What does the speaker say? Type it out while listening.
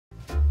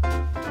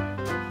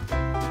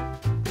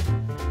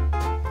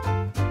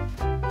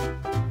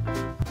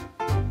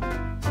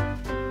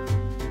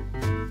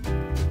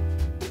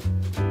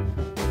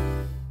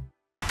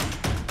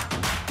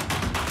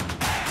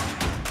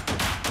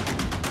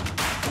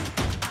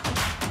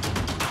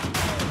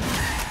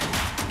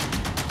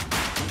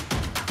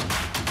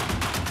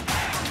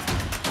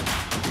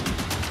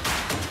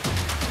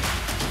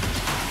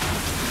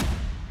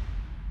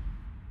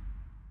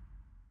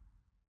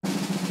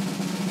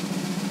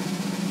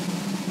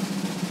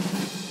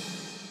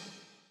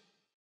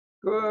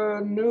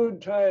Good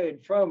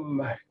noontide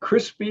from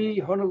crispy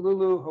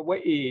Honolulu,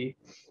 Hawaii.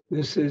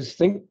 This is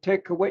Think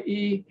Tech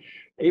Hawaii,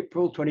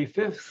 April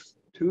 25th,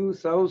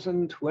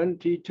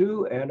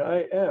 2022, and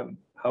I am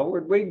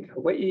Howard Wiig,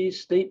 Hawaii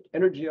State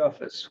Energy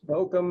Office.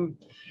 Welcome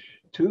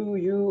to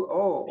you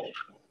all.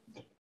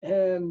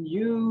 And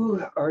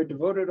you, our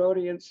devoted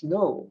audience,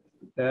 know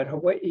that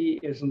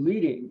Hawaii is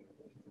leading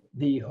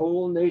the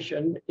whole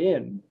nation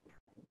in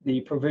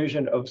the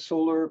provision of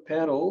solar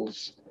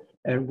panels,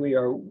 and we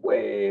are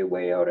way,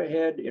 way out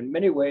ahead in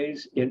many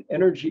ways in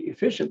energy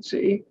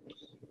efficiency.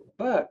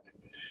 But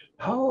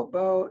how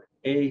about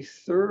a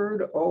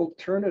third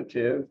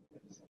alternative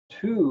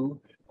to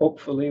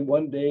hopefully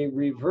one day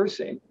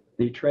reversing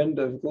the trend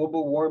of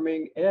global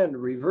warming and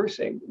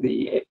reversing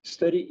the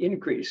steady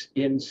increase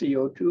in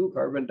CO2,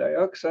 carbon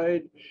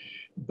dioxide,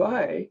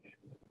 by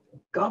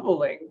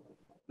gobbling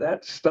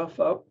that stuff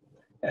up?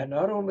 And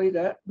not only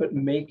that, but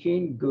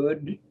making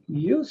good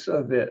use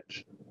of it,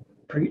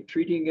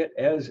 treating it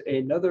as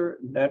another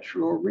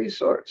natural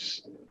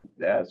resource.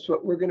 That's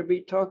what we're going to be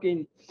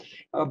talking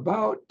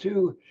about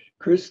to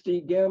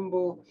Christie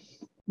Gamble,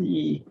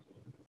 the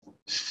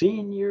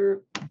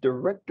Senior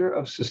Director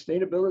of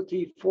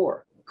Sustainability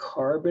for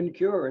Carbon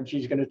Cure. And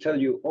she's going to tell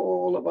you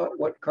all about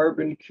what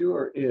Carbon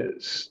Cure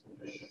is.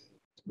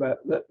 But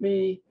let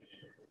me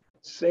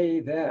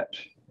say that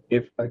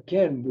if,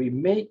 again, we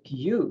make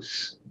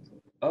use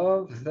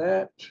of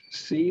that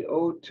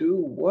CO2,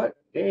 what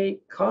a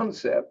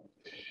concept.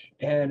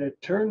 And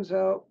it turns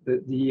out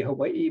that the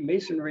Hawaii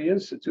Masonry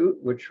Institute,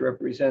 which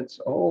represents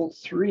all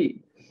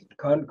three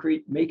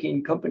concrete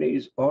making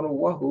companies on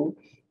Oahu,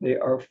 they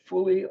are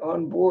fully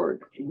on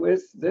board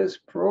with this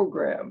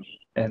program.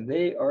 And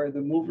they are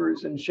the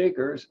movers and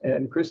shakers,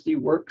 and Christie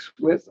works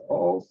with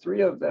all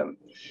three of them.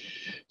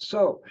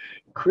 So,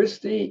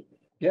 Christie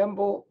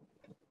Gamble,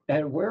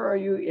 and where are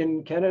you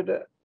in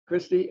Canada,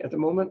 Christie, at the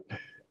moment?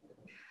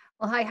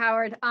 Well, hi,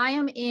 Howard. I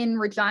am in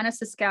Regina,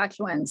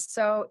 Saskatchewan.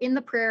 So in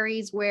the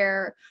prairies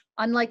where,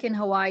 unlike in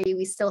Hawaii,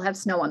 we still have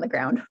snow on the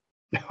ground.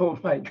 Oh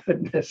my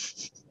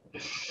goodness.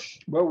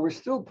 Well, we're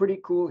still pretty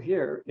cool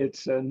here.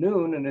 It's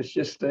noon and it's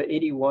just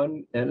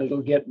 81, and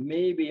it'll get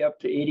maybe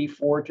up to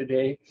 84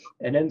 today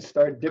and then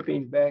start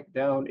dipping back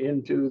down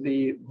into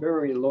the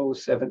very low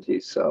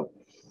 70s. So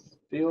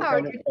feel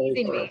kind of cold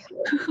for us.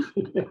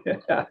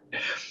 Yeah.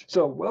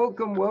 So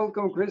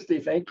welcome,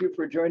 Christie. Thank you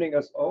for joining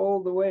us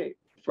all the way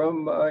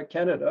from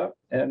Canada,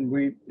 and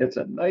it's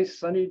a nice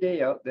sunny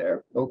day out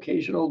there.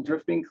 Occasional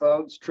drifting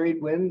clouds, trade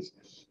winds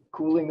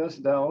cooling us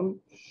down.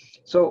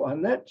 So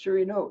on that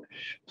cheery note,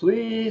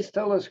 please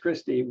tell us,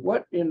 Christie,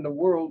 what in the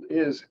world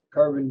is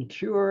Carbon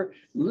Cure?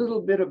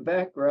 Little bit of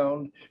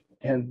background,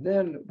 and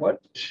then what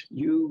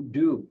you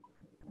do.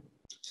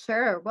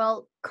 Sure.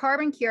 Well,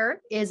 Carbon Cure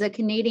is a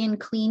Canadian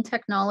clean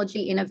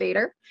technology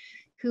innovator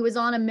who is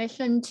on a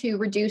mission to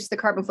reduce the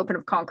carbon footprint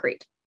of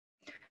concrete.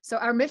 So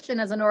our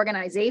mission as an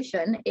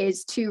organization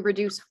is to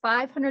reduce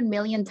 500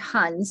 million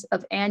tons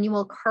of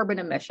annual carbon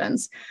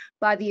emissions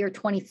by the year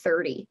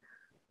 2030.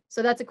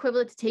 So that's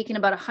equivalent to taking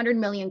about 100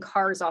 million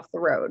cars off the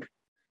road.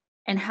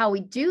 And how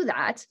we do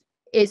that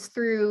is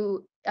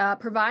through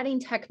providing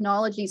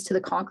technologies to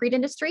the concrete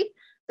industry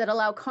that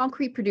allow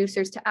concrete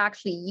producers to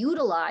actually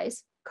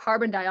utilize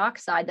carbon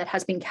dioxide that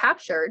has been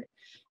captured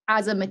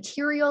as a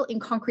material in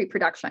concrete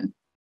production.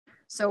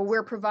 So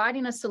we're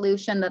providing a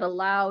solution that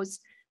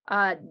allows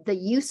the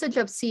usage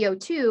of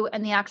CO2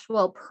 and the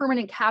actual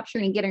permanent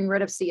capturing and getting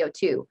rid of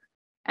CO2.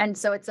 And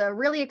so it's a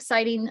really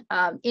exciting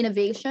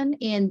innovation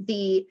in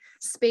the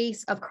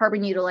space of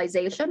carbon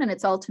utilization, and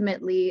it's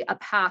ultimately a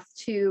path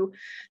to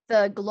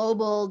the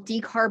global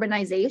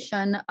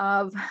decarbonization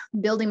of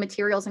building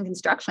materials and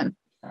construction.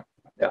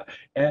 Yeah,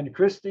 and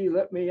Christie,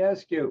 let me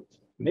ask you,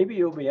 maybe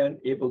you'll be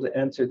able to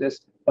answer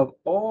this. Of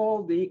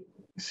all the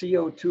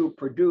CO2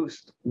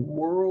 produced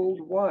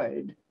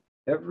worldwide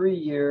every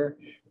year,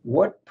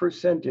 what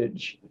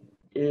percentage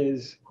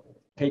is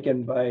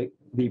taken by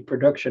the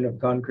production of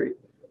concrete?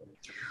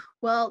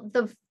 Well,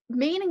 the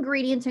main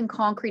ingredient in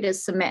concrete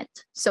is cement.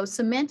 So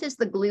cement is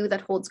the glue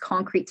that holds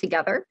concrete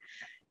together.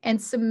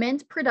 And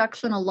cement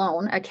production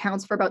alone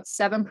accounts for about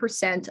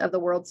 7% of the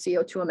world's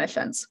CO2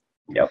 emissions.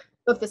 Yep.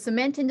 So if the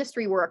cement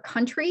industry were a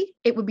country,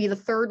 it would be the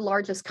third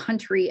largest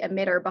country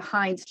emitter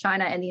behind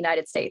China and the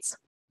United States.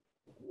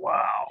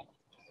 Wow.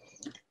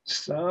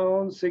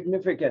 Sounds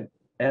significant.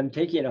 And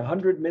taking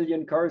 100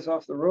 million cars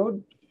off the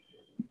road?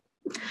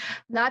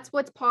 That's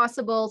what's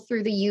possible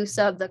through the use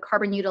of the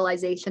carbon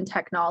utilization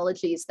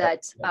technologies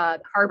that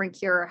Carbon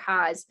Cure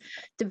has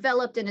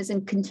developed and is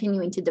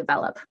continuing to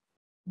develop.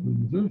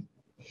 Mm-hmm.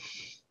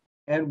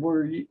 And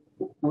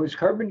was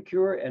Carbon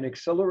Cure an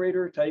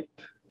accelerator type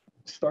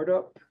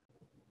startup?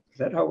 Is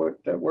that how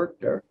it worked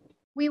there?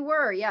 We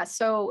were, yes.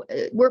 So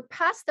we're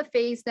past the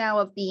phase now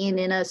of being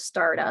in a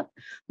startup,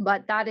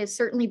 but that is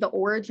certainly the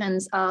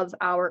origins of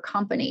our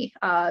company.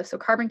 So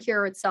Carbon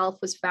Cure itself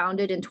was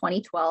founded in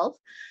 2012,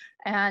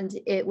 and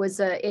it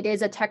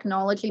is a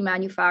technology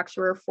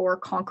manufacturer for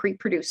concrete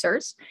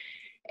producers.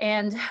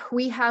 And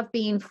we have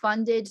been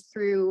funded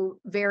through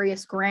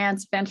various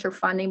grants, venture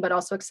funding, but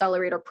also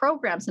accelerator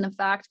programs. And in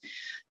fact,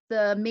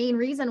 the main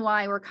reason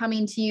why we're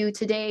coming to you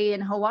today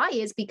in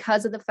Hawaii is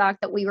because of the fact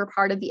that we were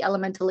part of the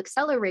Elemental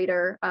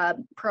Accelerator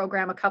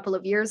program a couple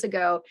of years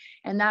ago.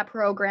 And that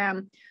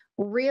program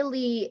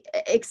really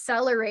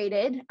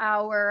accelerated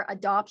our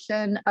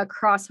adoption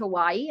across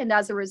Hawaii. And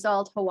as a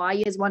result,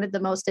 Hawaii is one of the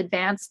most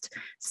advanced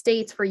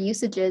states for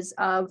usages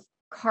of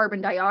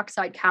carbon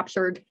dioxide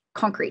captured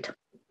concrete.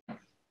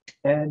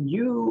 And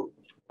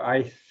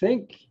I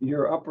think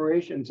your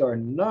operations are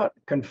not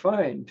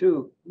confined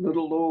to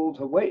little old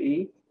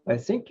Hawaii. I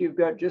think you've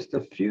got just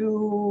a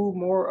few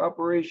more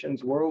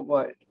operations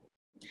worldwide.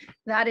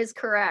 That is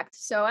correct.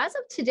 So as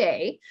of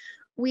today,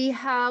 we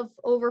have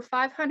over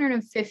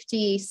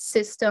 550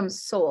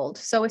 systems sold.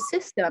 So a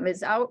system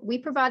is out, we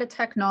provide a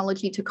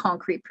technology to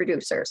concrete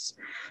producers.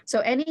 So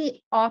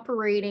any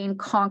operating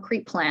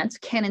concrete plant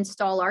can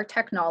install our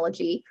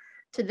technology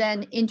to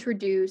then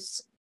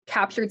introduce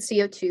captured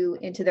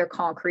CO2 into their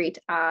concrete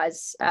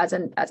as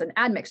an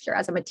admixture,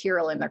 as a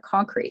material in their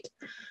concrete.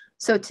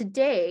 So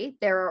today,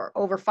 there are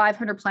over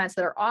 500 plants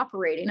that are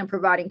operating and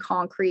providing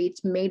concrete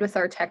made with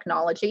our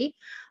technology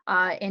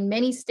in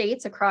many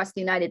states across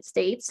the United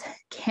States,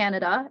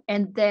 Canada,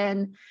 and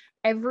then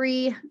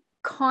every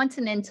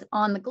continent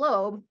on the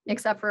globe,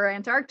 except for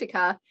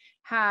Antarctica,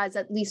 has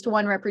at least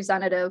one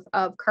representative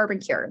of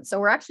CarbonCure. And so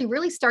we're actually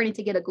really starting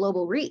to get a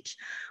global reach,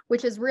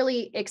 which is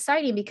really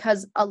exciting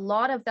because a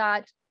lot of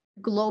that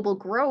global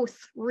growth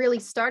really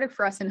started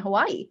for us in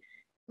Hawaii.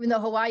 Even though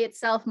Hawaii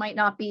itself might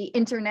not be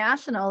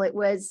international, it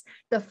was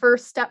the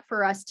first step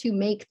for us to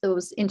make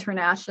those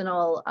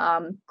international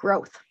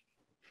growth.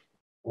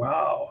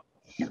 Wow.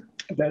 Yeah.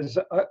 Does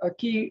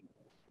Aki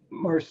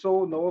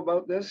Marceau know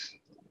about this?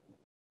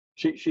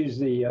 She's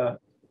the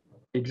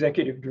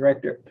executive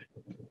director.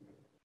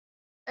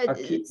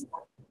 Aki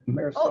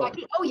Marceau.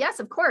 Oh,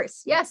 yes, of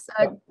course. Yes.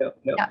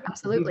 Yeah,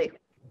 absolutely.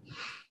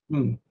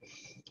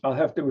 I'll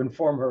have to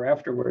inform her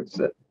afterwards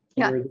that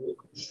you're the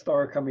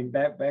star coming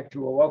back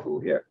to Oahu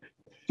here.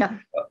 Yeah.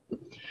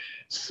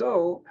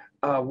 So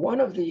one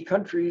of the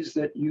countries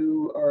that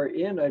you are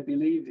in, I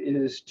believe,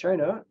 is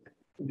China.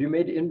 Have you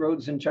made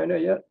inroads in China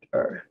yet?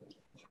 Or?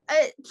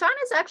 China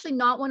is actually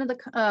not one of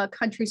the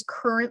countries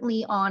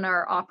currently on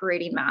our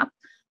operating map.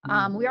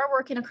 We are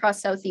working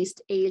across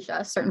Southeast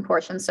Asia, certain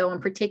portions. So in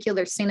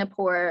particular,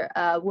 Singapore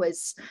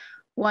was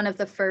one of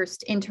the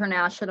first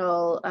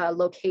international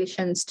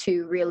locations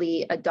to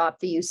really adopt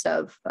the use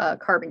of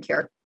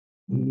CarbonCure.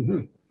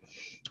 Mm-hmm.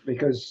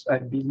 Because I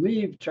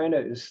believe China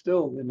is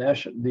still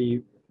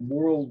the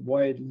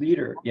worldwide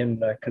leader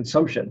in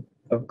consumption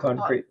of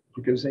concrete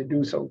because they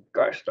do so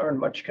gosh darn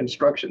much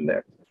construction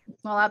there.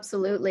 Well,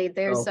 absolutely.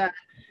 There's a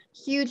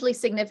hugely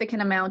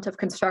significant amount of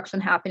construction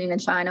happening in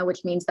China,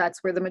 which means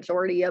that's where the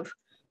majority of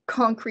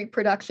concrete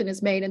production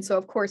is made. And so,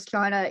 of course,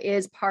 China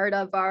is part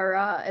of our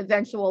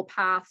eventual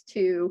path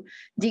to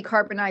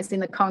decarbonizing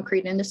the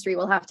concrete industry.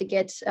 We'll have to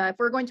get, if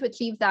we're going to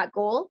achieve that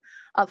goal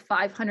of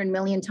 500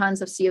 million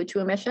tons of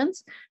CO2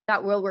 emissions,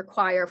 that will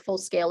require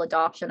full-scale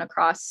adoption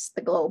across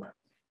the globe.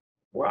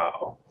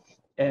 Wow.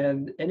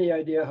 And any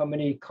idea how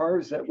many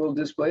cars that will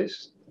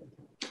displace?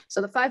 So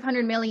the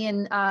 500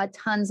 million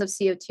tons of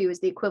CO2 is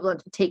the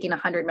equivalent of taking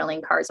 100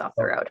 million cars off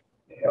the road.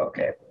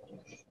 Okay.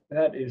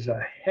 That is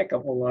a heck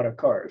of a lot of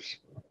cars.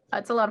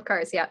 That's a lot of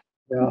cars, yeah.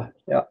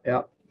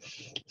 Yeah.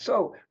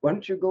 So why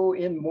don't you go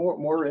in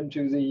more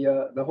into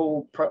the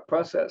whole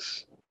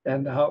process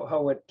and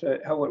how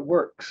it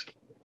works?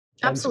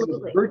 Absolutely. And some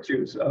of the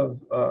virtues of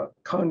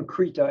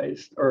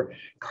concretized or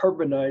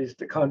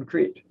carbonized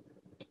concrete.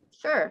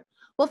 Sure.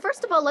 Well,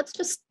 first of all, let's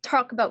just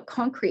talk about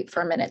concrete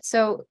for a minute.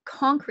 So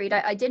concrete,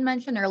 I did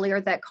mention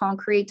earlier that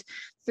concrete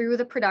through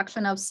the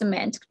production of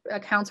cement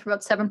accounts for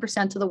about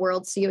 7% of the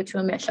world's CO2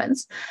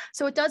 emissions.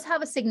 So it does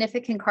have a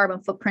significant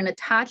carbon footprint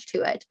attached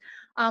to it.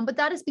 But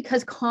that is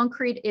because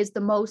concrete is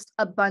the most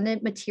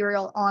abundant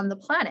material on the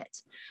planet.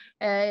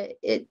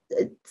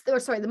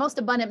 The most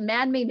abundant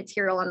man-made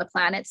material on the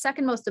planet,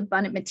 second most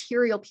abundant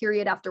material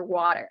period after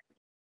water.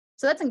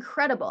 So that's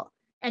incredible.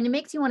 And it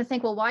makes you want to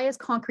think, well, why is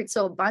concrete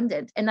so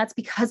abundant? And that's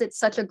because it's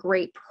such a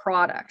great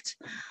product.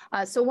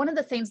 So one of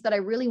the things that I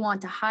really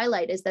want to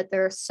highlight is that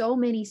there are so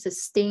many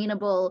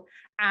sustainable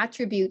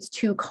attributes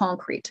to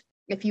concrete.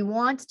 If you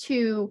want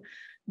to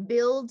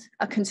build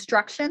a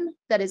construction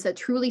that is a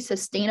truly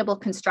sustainable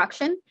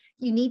construction,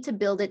 you need to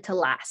build it to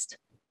last.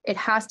 It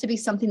has to be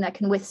something that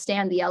can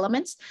withstand the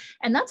elements.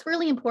 And that's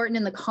really important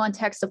in the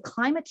context of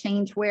climate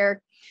change,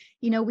 where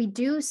we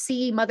do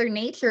see Mother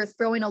Nature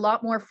throwing a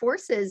lot more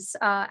forces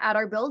at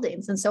our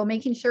buildings. And so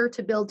making sure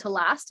to build to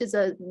last is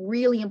a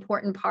really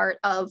important part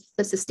of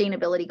the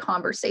sustainability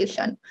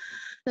conversation.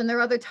 Then there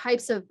are other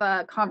types of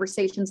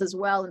conversations as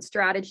well and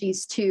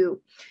strategies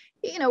to,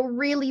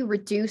 really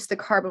reduce the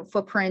carbon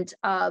footprint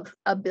of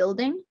a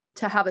building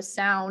to have a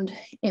sound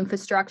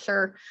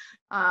infrastructure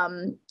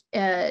and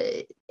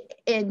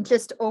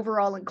just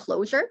overall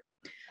enclosure.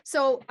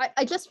 So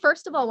I just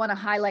first of all want to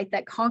highlight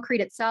that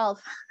concrete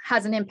itself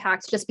has an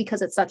impact just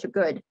because it's such a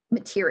good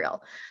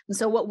material. And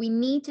so what we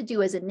need to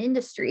do as an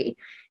industry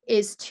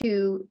is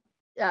to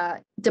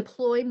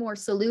deploy more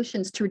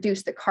solutions to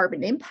reduce the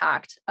carbon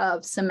impact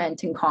of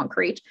cement and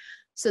concrete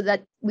so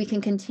that we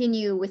can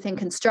continue within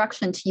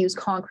construction to use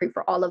concrete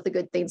for all of the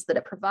good things that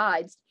it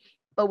provides,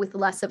 but with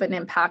less of an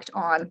impact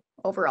on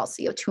overall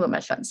CO2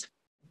 emissions.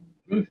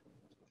 Mm-hmm.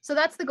 So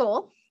that's the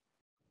goal.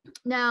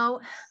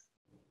 Now,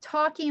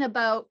 talking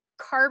about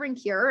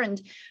CarbonCure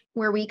and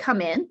where we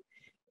come in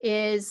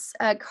is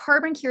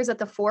CarbonCure is at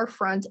the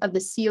forefront of the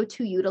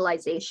CO2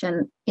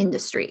 utilization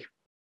industry.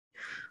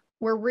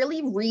 We're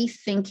really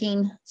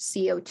rethinking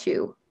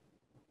CO2.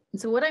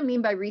 And so what I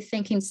mean by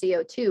rethinking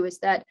CO2 is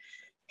that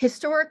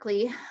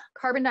historically,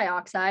 carbon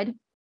dioxide,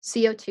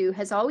 CO2,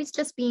 has always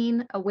just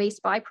been a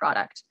waste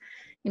byproduct.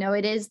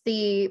 It is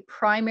the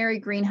primary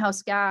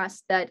greenhouse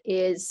gas that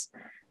is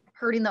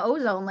hurting the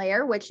ozone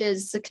layer, which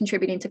is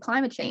contributing to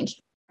climate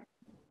change.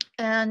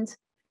 And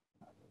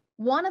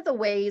one of the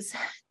ways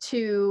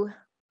to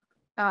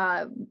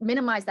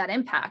minimize that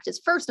impact is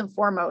first and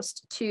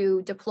foremost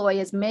to deploy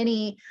as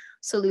many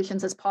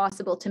solutions as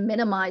possible to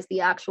minimize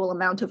the actual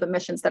amount of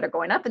emissions that are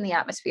going up in the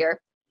atmosphere.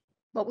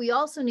 But we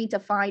also need to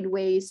find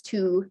ways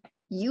to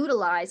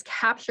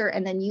capture,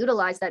 and then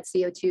utilize that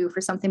CO2 for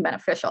something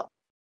beneficial.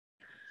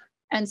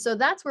 And so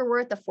that's where we're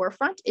at the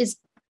forefront, is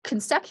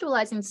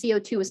conceptualizing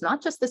CO2 as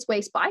not just this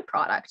waste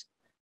byproduct,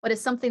 but as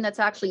something that's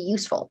actually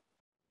useful.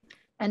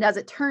 And as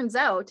it turns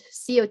out,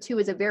 CO2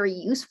 is a very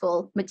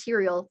useful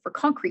material for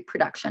concrete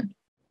production.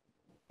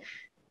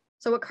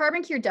 So what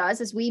CarbonCure does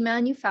is we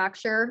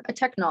manufacture a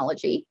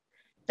technology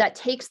that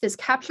takes this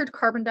captured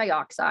carbon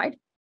dioxide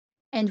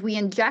and we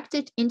inject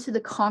it into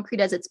the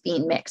concrete as it's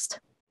being mixed.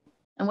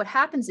 And what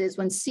happens is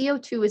when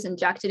CO2 is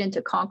injected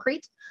into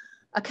concrete,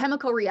 a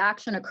chemical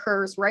reaction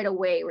occurs right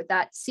away where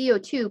that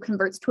CO2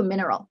 converts to a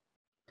mineral.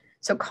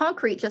 So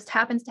concrete just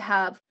happens to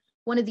have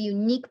one of the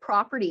unique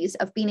properties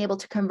of being able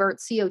to convert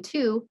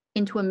CO2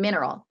 into a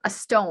mineral, a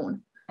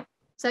stone.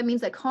 So that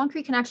means that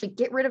concrete can actually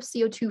get rid of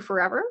CO2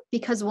 forever,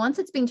 because once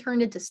it's being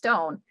turned into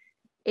stone,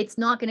 it's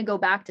not going to go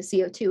back to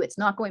CO2. It's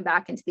not going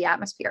back into the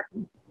atmosphere.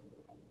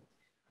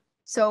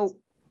 So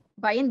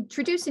by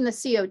introducing the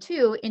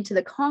CO2 into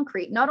the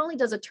concrete, not only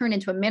does it turn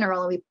into a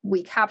mineral and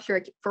we capture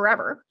it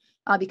forever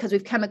because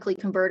we've chemically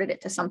converted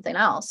it to something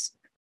else,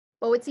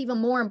 but what's even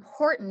more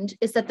important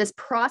is that this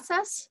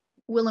process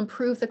will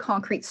improve the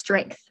concrete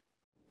strength.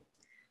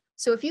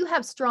 So if you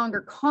have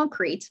stronger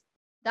concrete,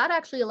 that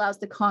actually allows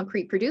the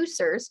concrete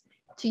producers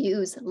to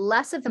use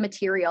less of the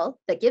material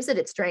that gives it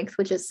its strength,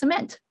 which is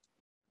cement.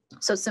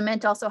 So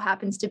cement also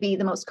happens to be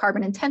the most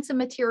carbon intensive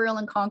material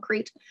in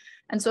concrete.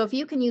 And so if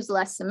you can use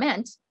less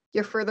cement,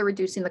 you're further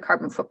reducing the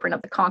carbon footprint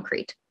of the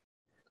concrete.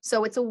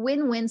 So it's a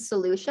win-win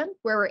solution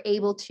where we're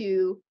able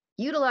to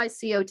utilize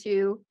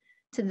CO2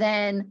 to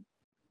then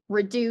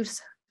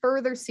reduce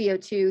further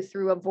CO2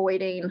 through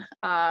avoiding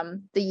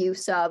the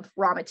use of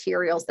raw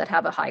materials that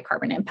have a high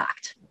carbon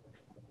impact.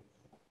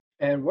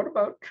 And what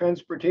about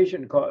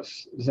transportation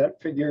costs? Does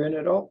that figure in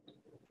at all?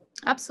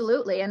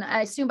 Absolutely. And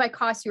I assume by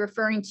cost, you're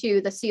referring to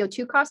the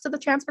CO2 cost of the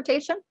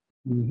transportation?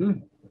 Mm-hmm.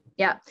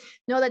 Yeah,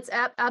 no, that's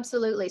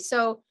absolutely.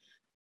 So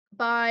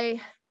by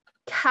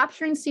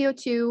capturing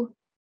CO2,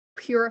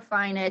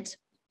 purifying it,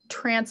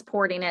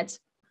 transporting it,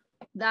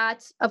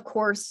 that of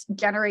course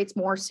generates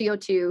more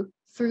CO2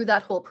 through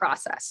that whole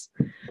process.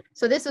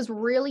 So this is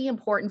really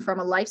important from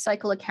a life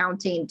cycle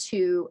accounting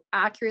to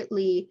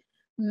accurately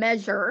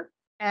measure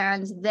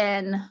and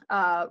then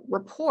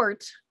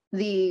report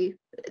the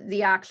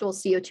actual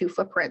CO2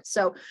 footprint.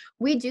 So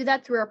we do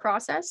that through our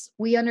process.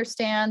 We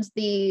understand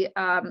the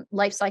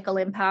life cycle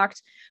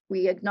impact.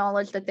 We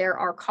acknowledge that there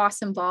are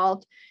costs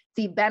involved.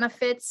 The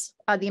benefits,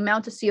 the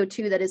amount of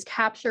CO2 that is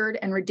captured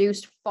and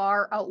reduced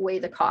far outweigh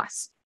the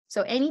costs.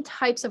 So any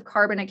types of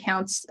carbon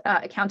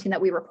accounting that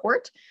we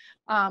report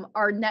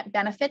are net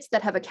benefits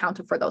that have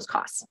accounted for those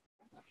costs.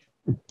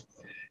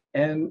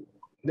 And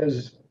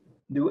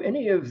do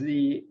any of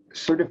the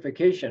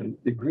certification,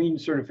 the green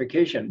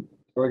certification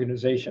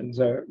organizations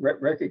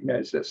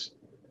recognize this?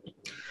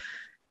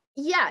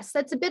 Yes,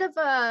 that's a bit of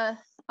a,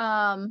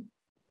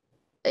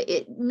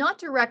 not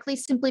directly,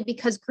 simply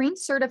because green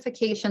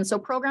certification, so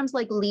programs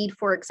like LEED,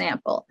 for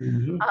example,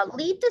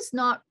 LEED does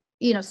not,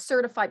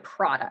 certify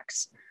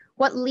products.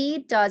 What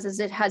LEED does is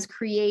it has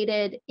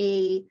created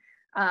a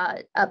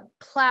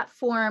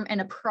platform and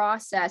a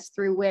process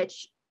through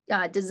which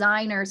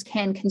designers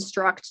can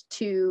construct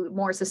to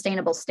more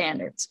sustainable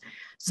standards.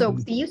 So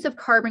the use of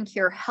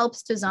CarbonCure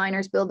helps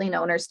designers, building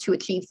owners to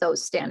achieve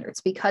those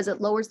standards because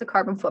it lowers the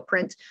carbon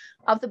footprint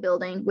of the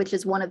building, which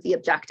is one of the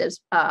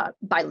objectives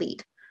by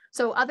LEED.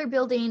 So other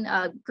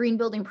green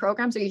building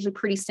programs are usually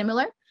pretty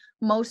similar.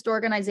 Most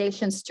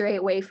organizations stray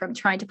away from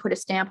trying to put a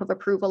stamp of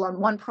approval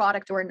on one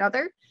product or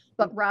another,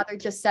 but rather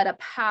just set a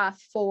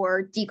path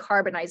for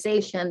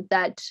decarbonization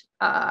that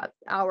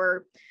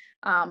our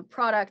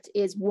product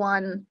is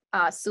one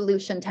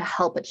solution to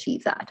help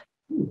achieve that.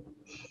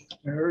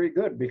 Very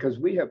good, because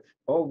we have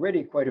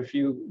already quite a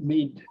few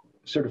LEED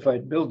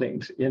certified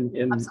buildings in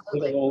Absolutely.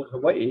 little old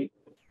Hawaii.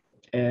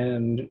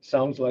 And it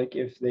sounds like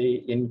if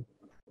they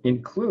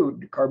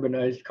include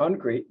carbonized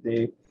concrete,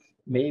 they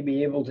may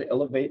be able to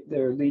elevate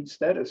their LEED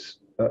status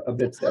a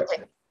bit there.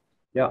 Absolutely.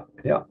 Yeah,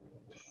 yeah.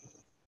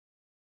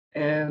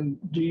 And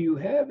do you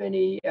have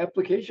any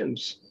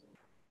applications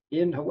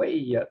in Hawaii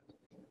yet?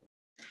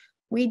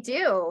 We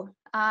do.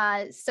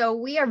 So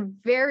we are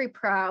very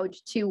proud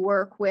to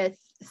work with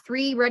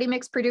 3 ready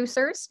mix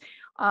producers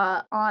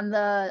on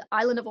the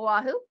island of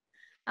Oahu.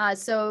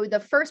 So the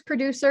first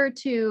producer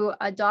to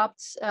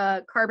adopt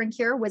Carbon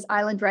Cure was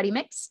Island Ready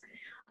Mix.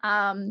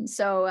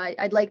 So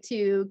I'd like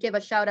to give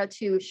a shout out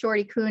to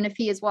Shorty Kuhn if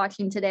he is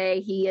watching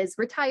today. He is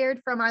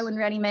retired from Island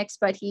Ready Mix,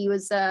 but he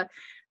was one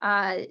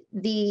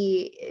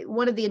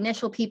of the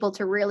initial people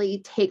to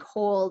really take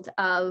hold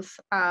of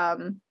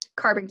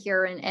Carbon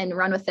Cure and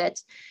run with it.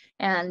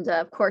 And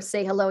of course,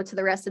 say hello to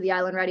the rest of the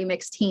Island Ready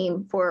Mix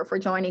team for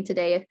joining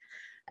today.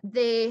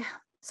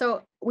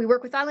 So we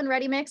work with Island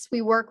Ready Mix,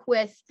 we work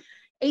with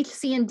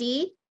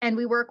HC&D, and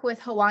we work with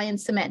Hawaiian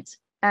Cement.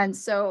 And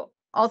so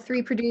all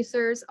 3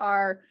 producers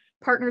are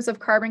partners of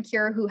Carbon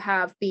Cure who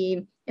have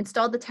been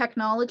installed the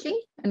technology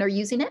and are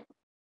using it.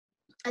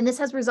 And this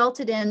has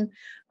resulted in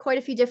quite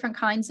a few different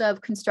kinds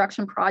of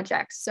construction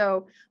projects.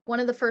 So one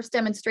of the first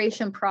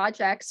demonstration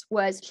projects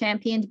was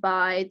championed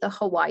by the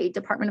Hawaii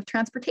Department of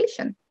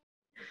Transportation.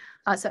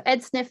 So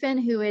Ed Sniffen,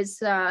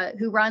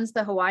 who runs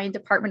the Hawaiian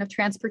Department of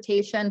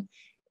Transportation,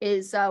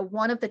 is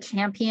one of the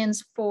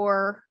champions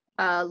for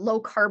low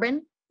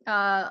carbon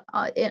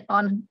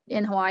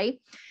in Hawaii.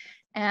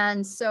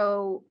 And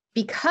so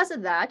because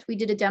of that, we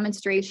did a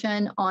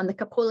demonstration on the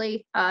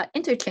Kapolei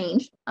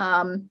interchange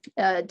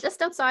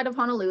just outside of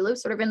Honolulu,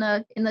 sort of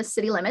in the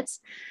city limits.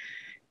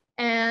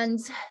 And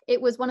it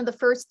was one of the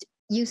first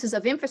uses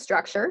of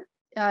infrastructure,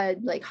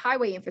 like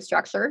highway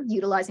infrastructure,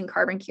 utilizing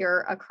Carbon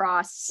Cure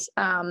across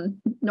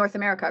North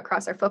America,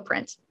 across our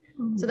footprint.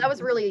 So that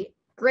was really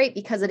great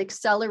because it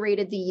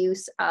accelerated the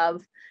use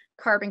of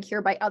Carbon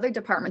Cure by other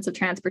departments of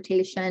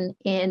transportation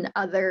in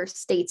other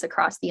states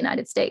across the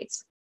United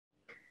States.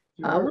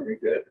 Very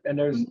good. And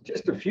there's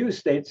just a few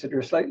states that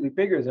are slightly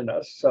bigger than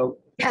us. So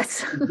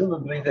yes,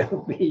 presumably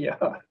they'll be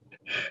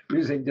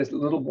using just a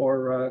little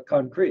more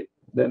concrete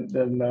than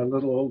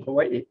little old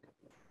Hawaii.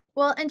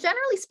 Well, and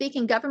generally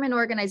speaking, government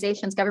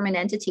organizations, government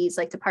entities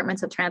like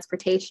departments of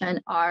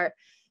transportation are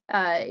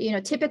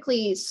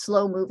typically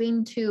slow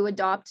moving to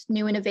adopt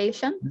new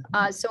innovation.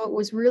 So it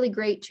was really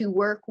great to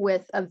work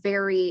with a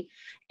very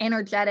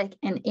energetic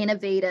and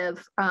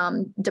innovative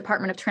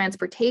Department of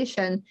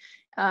Transportation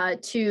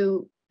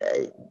to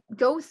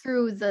go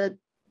through the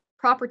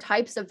proper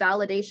types of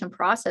validation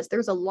process.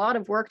 There's a lot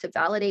of work to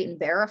validate and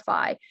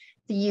verify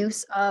the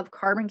use of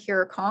Carbon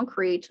Cure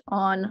concrete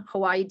on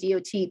Hawaii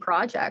DOT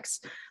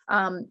projects.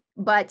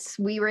 But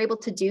we were able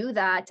to do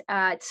that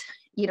at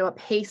a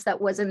pace that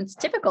wasn't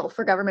typical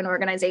for government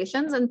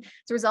organizations. And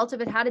as a result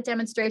of it, had a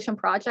demonstration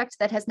project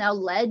that has now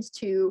led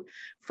to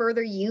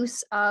further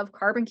use of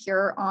Carbon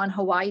Cure on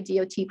Hawaii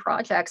DOT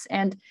projects.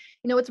 And,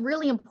 it's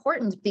really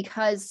important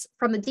because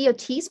from the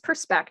DOT's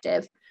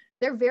perspective,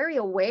 they're very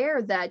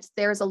aware that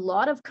there's a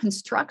lot of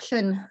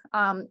construction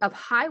of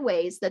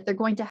highways that they're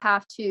going to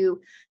have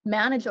to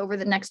manage over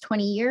the next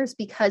 20 years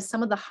because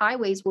some of the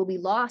highways will be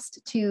lost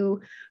to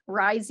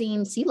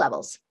rising sea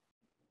levels.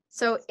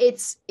 So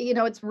it's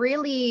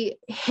really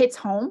hits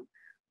home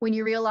when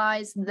you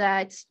realize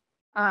that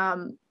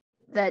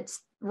that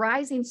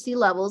rising sea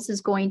levels is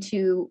going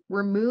to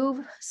remove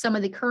some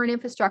of the current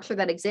infrastructure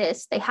that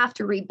exists. They have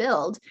to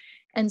rebuild.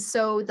 And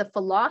so the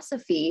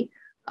philosophy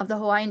of the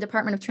Hawaiian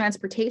Department of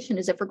Transportation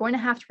is if we're going to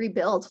have to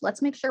rebuild,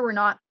 let's make sure we're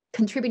not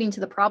contributing to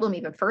the problem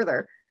even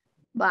further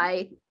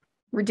by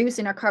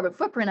reducing our carbon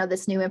footprint of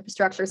this new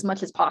infrastructure as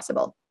much as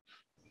possible.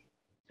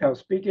 Now,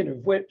 speaking of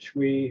which,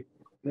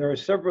 there are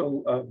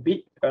several,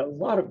 a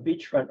lot of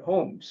beachfront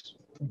homes,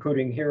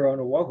 including here on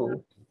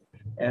Oahu,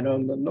 and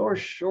on the North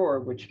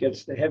Shore, which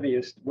gets the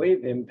heaviest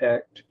wave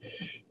impact.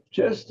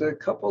 Just a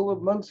couple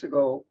of months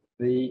ago,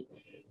 the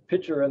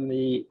picture on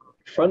the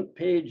front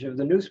page of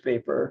the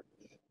newspaper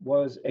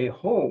was a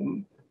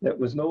home that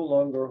was no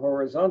longer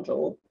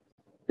horizontal,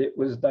 it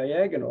was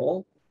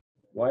diagonal.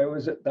 Why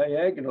was it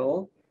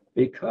diagonal?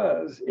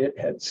 Because it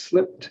had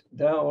slipped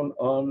down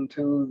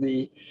onto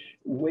the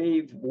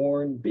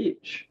wave-worn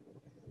beach.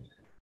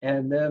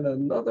 And then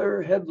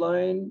another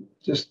headline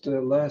just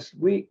last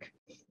week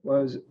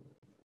was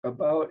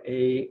about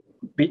a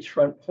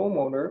beachfront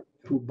homeowner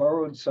who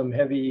borrowed some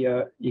heavy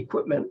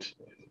equipment,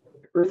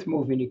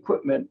 earth-moving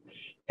equipment,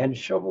 and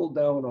shoveled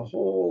down a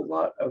whole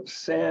lot of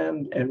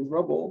sand and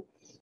rubble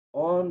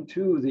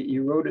onto the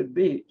eroded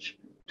beach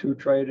to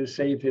try to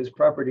save his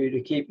property to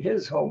keep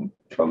his home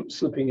from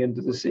slipping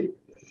into the sea.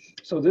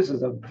 So this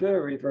is a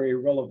very, very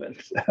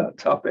relevant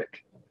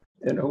topic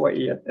in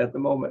Hawaii at the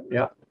moment.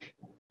 Yeah.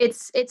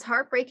 It's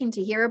heartbreaking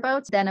to hear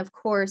about. Then, of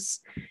course,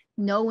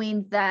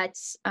 knowing that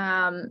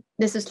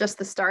this is just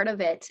the start of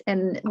it.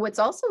 And what's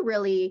also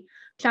really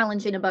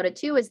challenging about it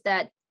too is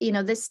that,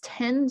 this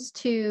tends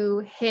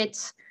to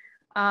hit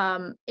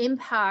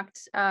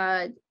impact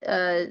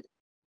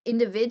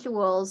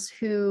individuals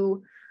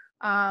who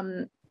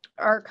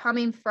are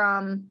coming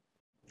from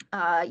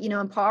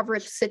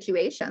impoverished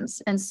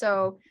situations. And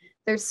so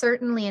there's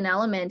certainly an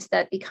element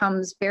that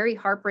becomes very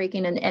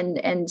heartbreaking,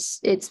 and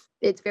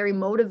it's very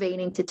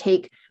motivating to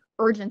take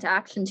urgent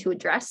action to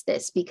address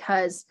this,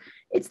 because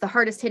it's the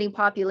hardest hitting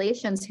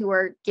populations who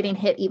are getting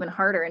hit even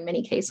harder in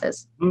many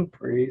cases.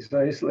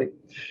 Precisely.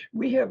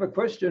 We have a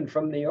question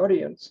from the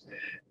audience.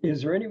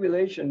 Is there any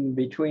relation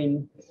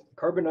between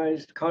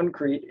carbonized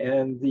concrete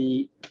and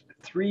the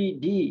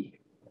 3D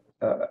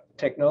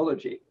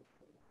technology,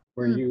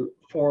 where you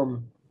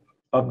form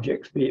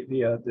objects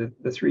via the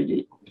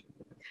 3D?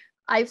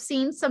 I've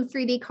seen some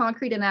 3D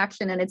concrete in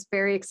action, and it's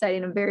very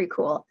exciting and very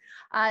cool.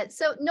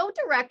 So no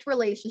direct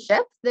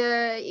relationship.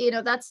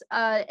 That's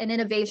an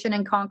innovation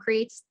in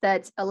concrete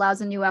that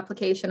allows a new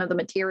application of the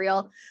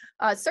material.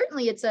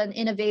 Certainly, it's an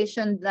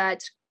innovation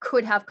that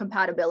could have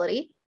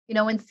compatibility.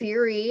 In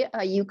theory,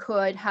 you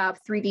could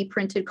have 3D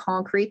printed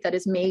concrete that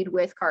is made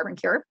with carbon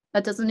cure.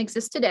 That doesn't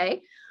exist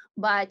today,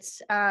 but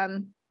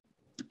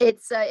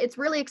it's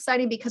really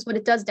exciting, because what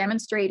it does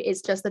demonstrate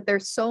is just that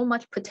there's so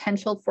much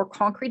potential for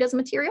concrete as a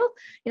material.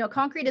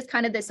 Concrete is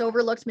kind of this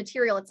overlooked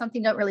material. It's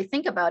something you don't really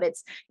think about.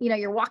 It's,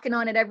 you're walking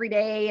on it every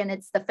day, and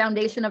it's the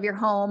foundation of your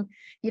home.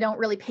 You don't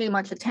really pay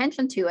much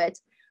attention to it,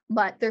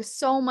 but there's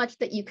so much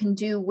that you can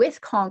do with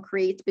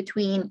concrete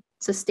between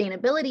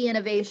sustainability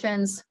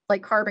innovations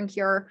like carbon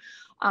cure.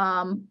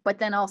 But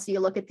then also you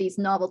look at these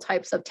novel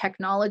types of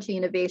technology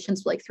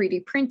innovations like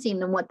 3D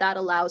printing and what that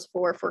allows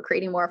for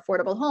creating more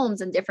affordable homes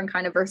and different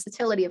kind of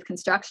versatility of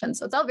construction.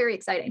 So it's all very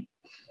exciting.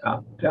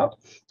 Yeah.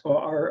 Well,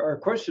 our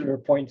questioner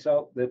points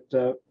out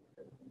that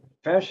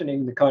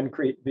fashioning the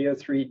concrete via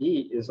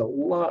 3D is a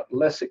lot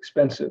less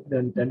expensive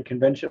than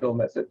conventional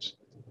methods.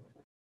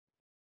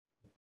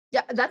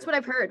 Yeah, that's what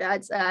I've heard.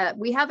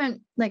 We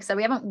haven't, like I said,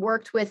 we haven't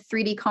worked with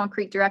 3D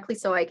concrete directly,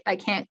 so I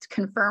can't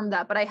confirm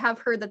that, but I have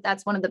heard that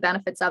that's one of the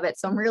benefits of it.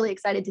 So I'm really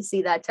excited to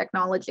see that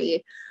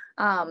technology,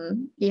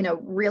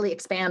 really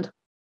expand.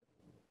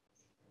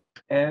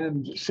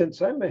 And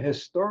since I'm a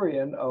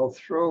historian, I'll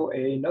throw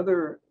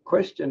another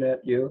question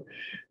at you.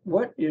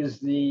 What is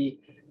the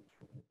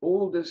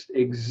oldest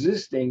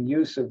existing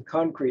use of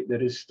concrete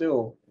that is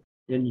still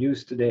in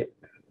use today?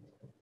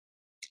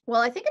 Well,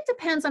 I think it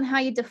depends on how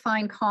you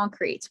define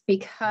concrete,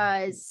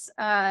 because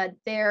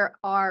there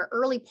are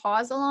early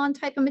pozzolan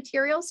type of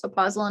materials. So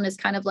pozzolan is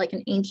kind of like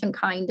an ancient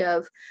kind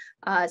of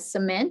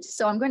cement.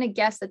 So I'm going to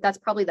guess that that's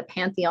probably the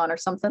Pantheon or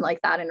something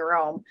like that in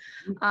Rome.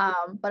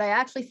 But I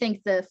actually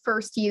think the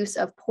first use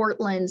of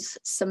Portland's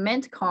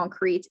cement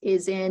concrete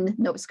is in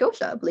Nova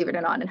Scotia, believe it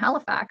or not, in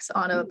Halifax,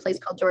 on a place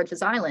called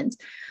George's Island,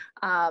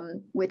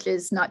 which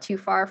is not too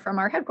far from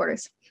our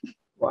headquarters.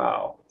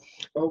 Wow.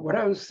 Well, what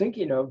I was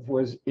thinking of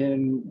was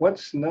in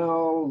what's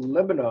now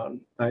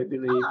Lebanon, I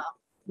believe,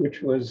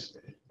 which was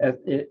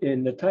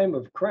in the time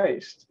of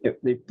Christ.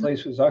 The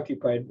place was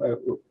occupied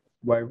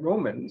by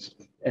Romans,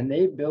 and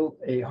they built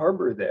a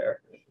harbor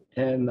there.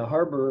 And the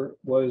harbor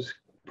was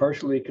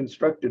partially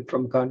constructed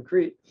from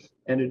concrete,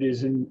 and it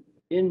is in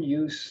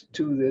use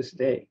to this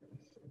day,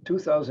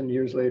 2,000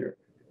 years later.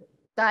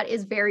 That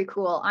is very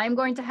cool. I'm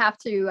going to have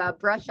to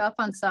brush up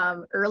on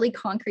some early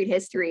concrete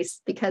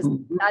histories, because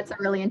that's a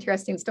really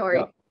interesting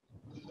story.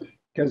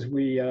 Because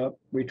we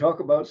talk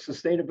about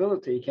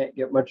sustainability, can't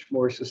get much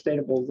more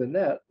sustainable than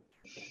that.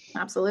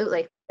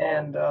 Absolutely.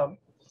 And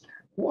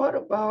what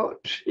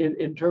about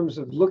in terms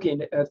of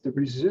looking at the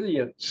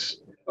resilience?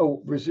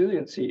 Oh,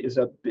 resiliency is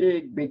a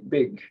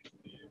big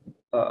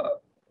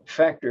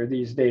factor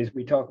these days.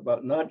 We talk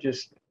about not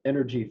just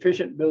energy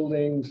efficient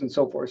buildings and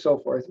so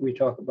forth. We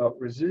talk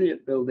about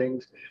resilient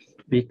buildings,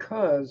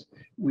 because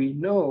we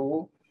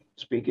know,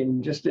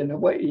 speaking just in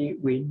Hawaii,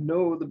 we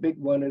know the big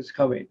one is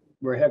coming.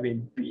 We're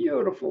having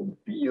beautiful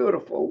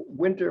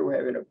winter. We're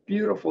having a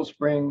beautiful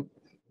spring,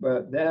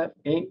 but that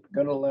ain't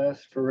gonna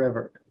last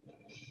forever.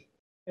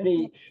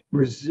 Any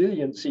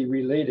resiliency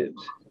related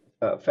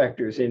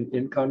factors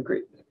in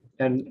concrete,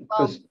 and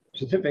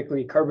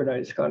specifically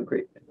carbonized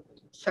concrete?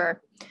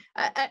 Sure.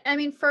 I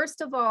mean,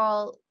 first of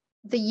all,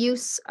 the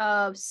use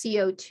of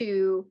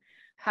CO2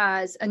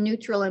 has a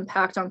neutral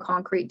impact on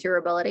concrete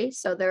durability.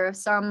 So there are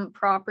some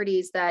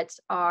properties that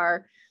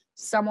are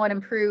somewhat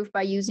improved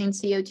by using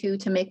CO2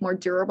 to make more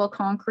durable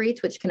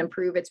concrete, which can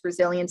improve its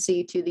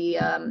resiliency to the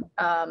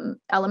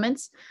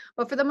elements.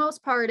 But for the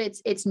most part,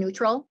 it's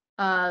neutral.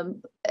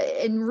 And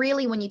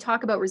really, when you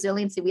talk about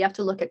resiliency, we have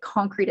to look at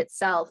concrete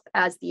itself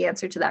as the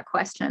answer to that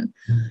question.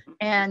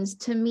 And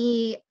to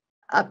me,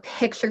 a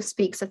picture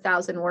speaks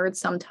 1,000 words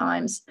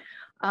sometimes.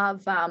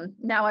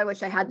 Now I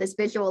wish I had this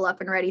visual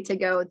up and ready to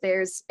go.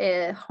 There's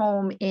a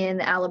home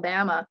in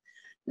Alabama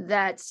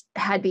that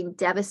had been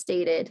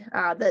devastated.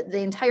 The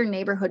entire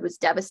neighborhood was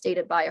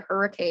devastated by a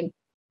hurricane.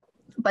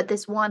 But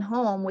this one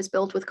home was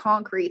built with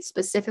concrete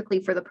specifically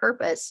for the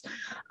purpose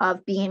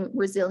of being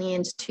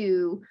resilient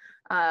to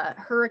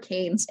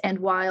hurricanes. And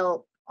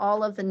while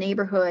all of the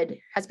neighborhood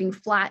has been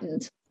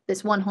flattened,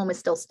 this one home is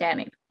still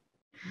standing.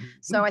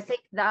 So I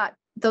think that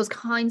those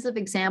kinds of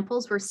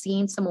examples, we're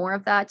seeing some more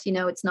of that. You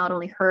know, it's not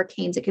only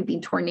hurricanes, it could be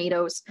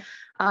tornadoes,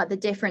 the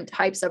different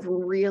types of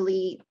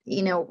really,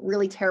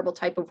 really terrible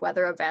type of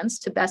weather events.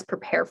 To best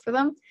prepare for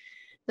them,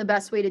 the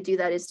best way to do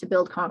that is to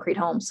build concrete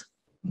homes.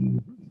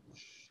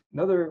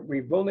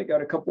 We've only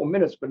got a couple of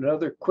minutes, but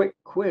another quick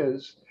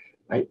quiz.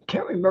 I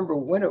can't remember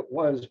when it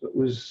was, but it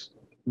was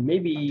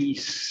maybe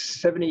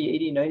 70,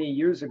 80, 90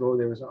 years ago.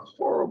 There was a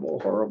horrible,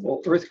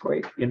 horrible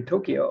earthquake in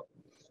Tokyo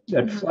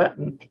that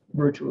flattened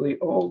virtually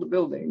all the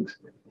buildings,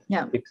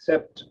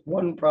 except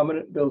one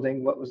prominent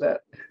building. What was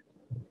that?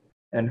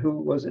 And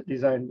who was it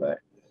designed by?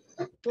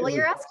 Well,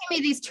 you're asking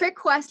me these trick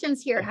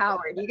questions here,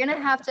 Howard. You're going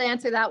to have to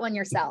answer that one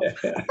yourself.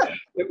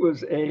 It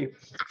was a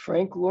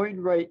Frank Lloyd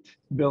Wright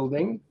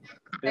building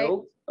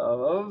built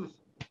of...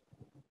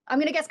 I'm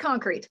going to guess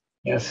concrete.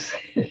 Yes.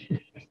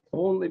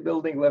 Only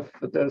building left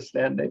that is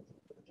standing.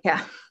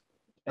 Yeah.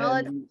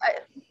 Well,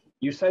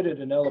 you cited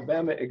an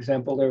Alabama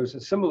example. There was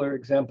a similar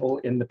example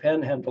in the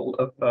panhandle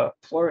of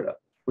Florida,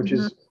 which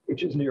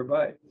is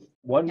nearby.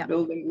 One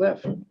building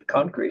left,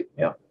 concrete.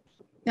 Yeah.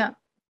 Yeah,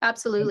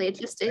 absolutely.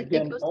 It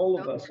Again, all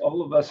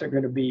of us are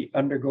going to be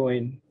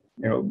undergoing,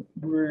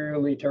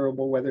 really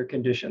terrible weather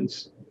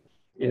conditions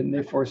in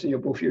the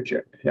foreseeable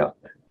future. Yeah.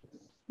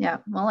 Yeah.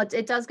 Well,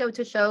 it does go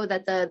to show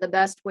that the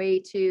best way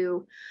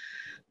to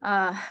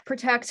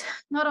protect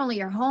not only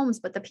your homes,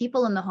 but the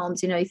people in the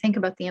homes. You think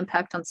about the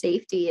impact on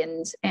safety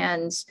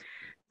and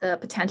the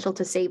potential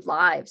to save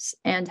lives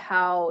and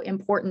how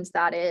important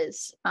that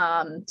is.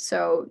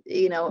 So,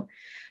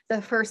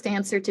 the first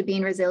answer to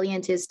being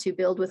resilient is to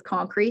build with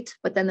concrete,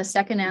 but then the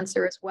second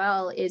answer as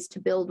well is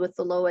to build with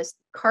the lowest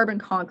carbon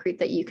concrete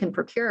that you can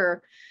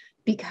procure,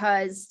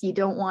 because you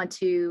don't want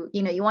to,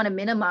 you want to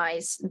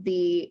minimize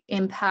the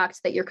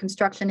impact that your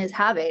construction is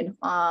having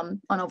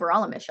on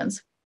overall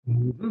emissions.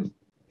 Mm-hmm.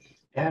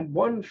 And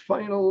one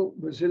final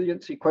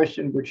resiliency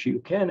question, which you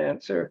can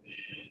answer: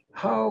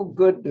 how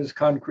good does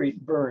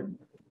concrete burn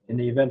in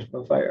the event of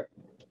a fire?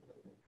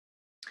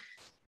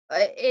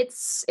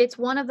 It's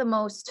one of the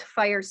most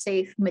fire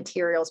safe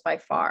materials by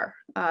far.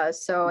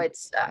 So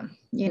it's,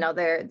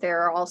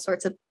 there are all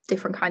sorts of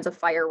different kinds of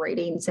fire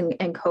ratings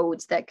and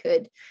codes that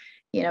could,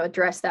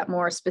 address that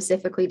more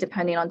specifically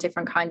depending on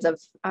different kinds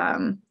of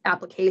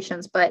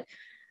applications. But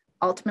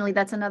ultimately,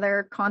 that's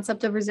another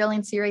concept of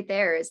resiliency right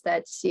there, is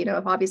that,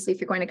 obviously, if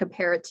you're going to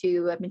compare it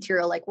to a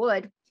material like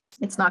wood,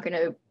 it's not going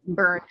to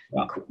burn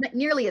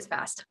nearly as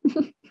fast.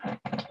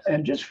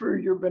 And just for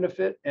your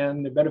benefit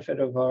and the benefit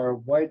of our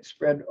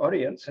widespread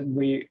audience, and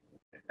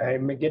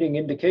I'm getting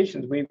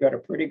indications we've got a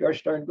pretty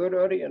gosh darn good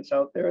audience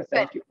out there.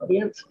 Thank you,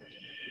 audience.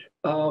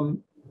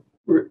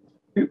 We're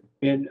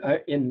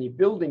in the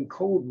building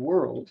code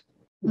world,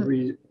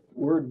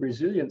 word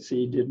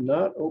resiliency did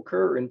not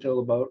occur until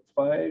about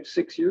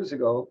 5-6 years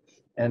ago,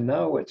 and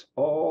now it's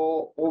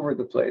all over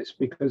the place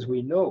because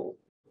we know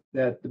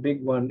that the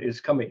big one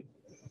is coming.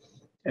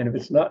 And if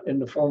it's not in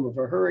the form of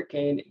a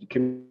hurricane, it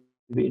can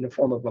be in the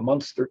form of a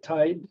monster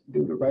tide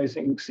due to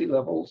rising sea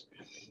levels.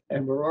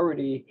 And we're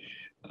already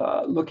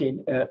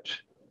looking at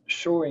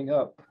shoring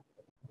up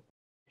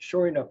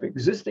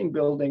existing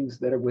buildings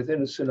that are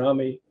within a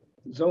tsunami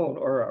zone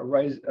or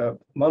a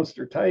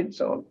monster tide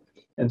zone,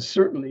 and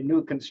certainly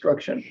new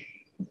construction.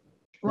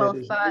 Well, that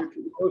is near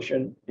to the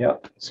ocean,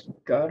 it's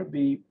got to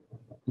be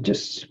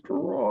just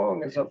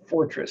strong as a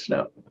fortress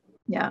now.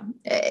 Yeah.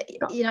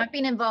 I've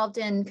been involved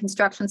in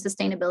construction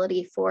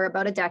sustainability for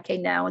about a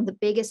decade now. And the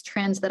biggest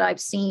trends that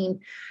I've seen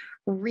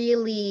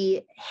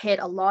really hit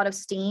a lot of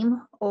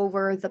steam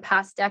over the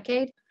past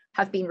decade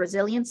have been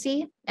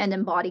resiliency and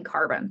embodied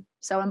carbon.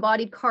 So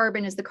embodied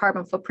carbon is the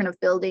carbon footprint of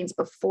buildings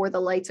before the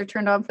lights are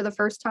turned on for the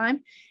first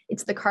time.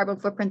 It's the carbon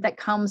footprint that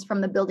comes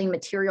from the building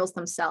materials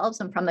themselves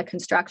and from the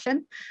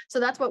construction. So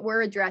that's what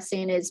we're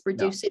addressing, is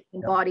reducing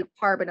embodied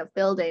carbon of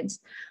buildings.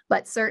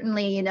 But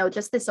certainly,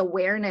 just this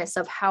awareness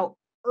of how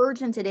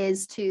urgent it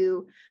is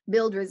to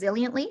build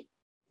resiliently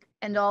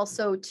and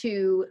also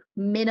to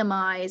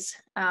minimize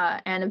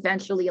and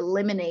eventually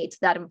eliminate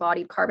that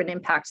embodied carbon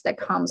impact that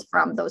comes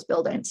from those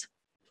buildings.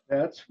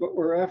 That's what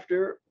we're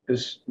after,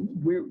 is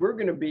we're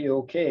going to be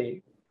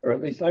okay, or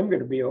at least I'm going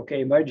to be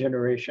okay, my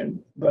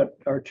generation, but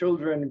our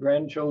children,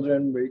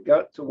 grandchildren, we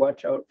got to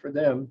watch out for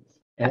them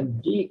and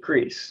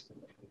decrease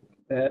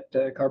that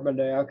carbon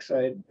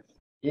dioxide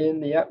in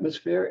the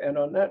atmosphere. And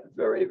on that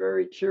very,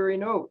 very cheery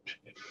note,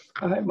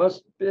 I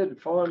must bid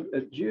fond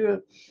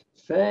adieu.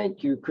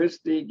 Thank you,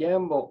 Christie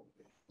Gamble,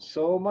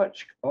 so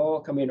much,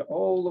 coming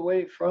all the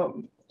way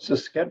from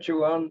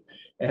Saskatchewan.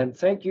 And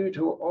thank you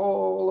to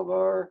all of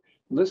our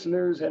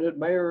listeners and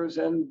admirers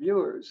and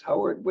viewers.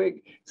 Howard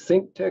Wiig,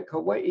 Think Tech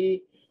Hawaii.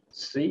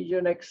 See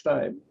you next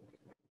time.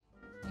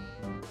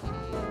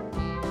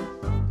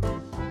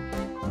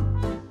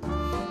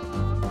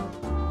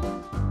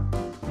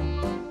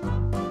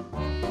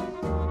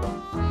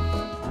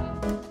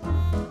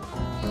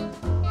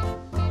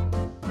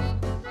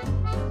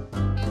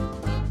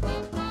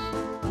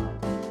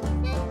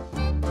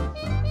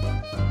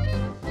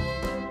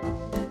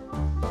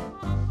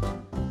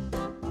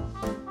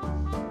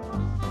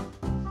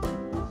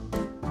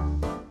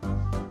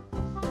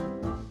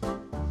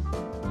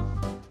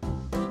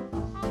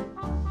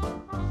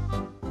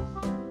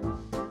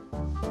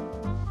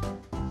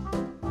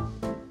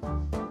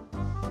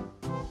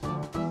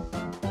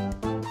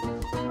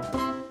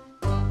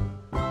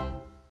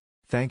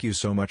 Thank you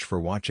so much for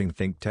watching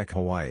Think Tech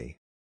Hawaii.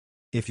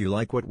 If you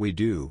like what we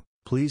do,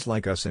 please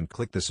like us and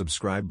click the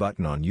subscribe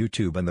button on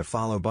YouTube and the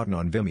follow button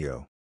on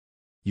Vimeo.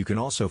 You can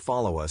also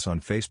follow us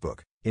on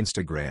Facebook,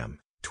 Instagram,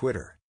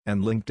 Twitter,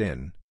 and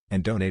LinkedIn,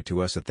 and donate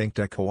to us at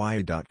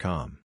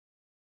thinktechhawaii.com.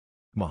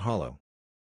 Mahalo.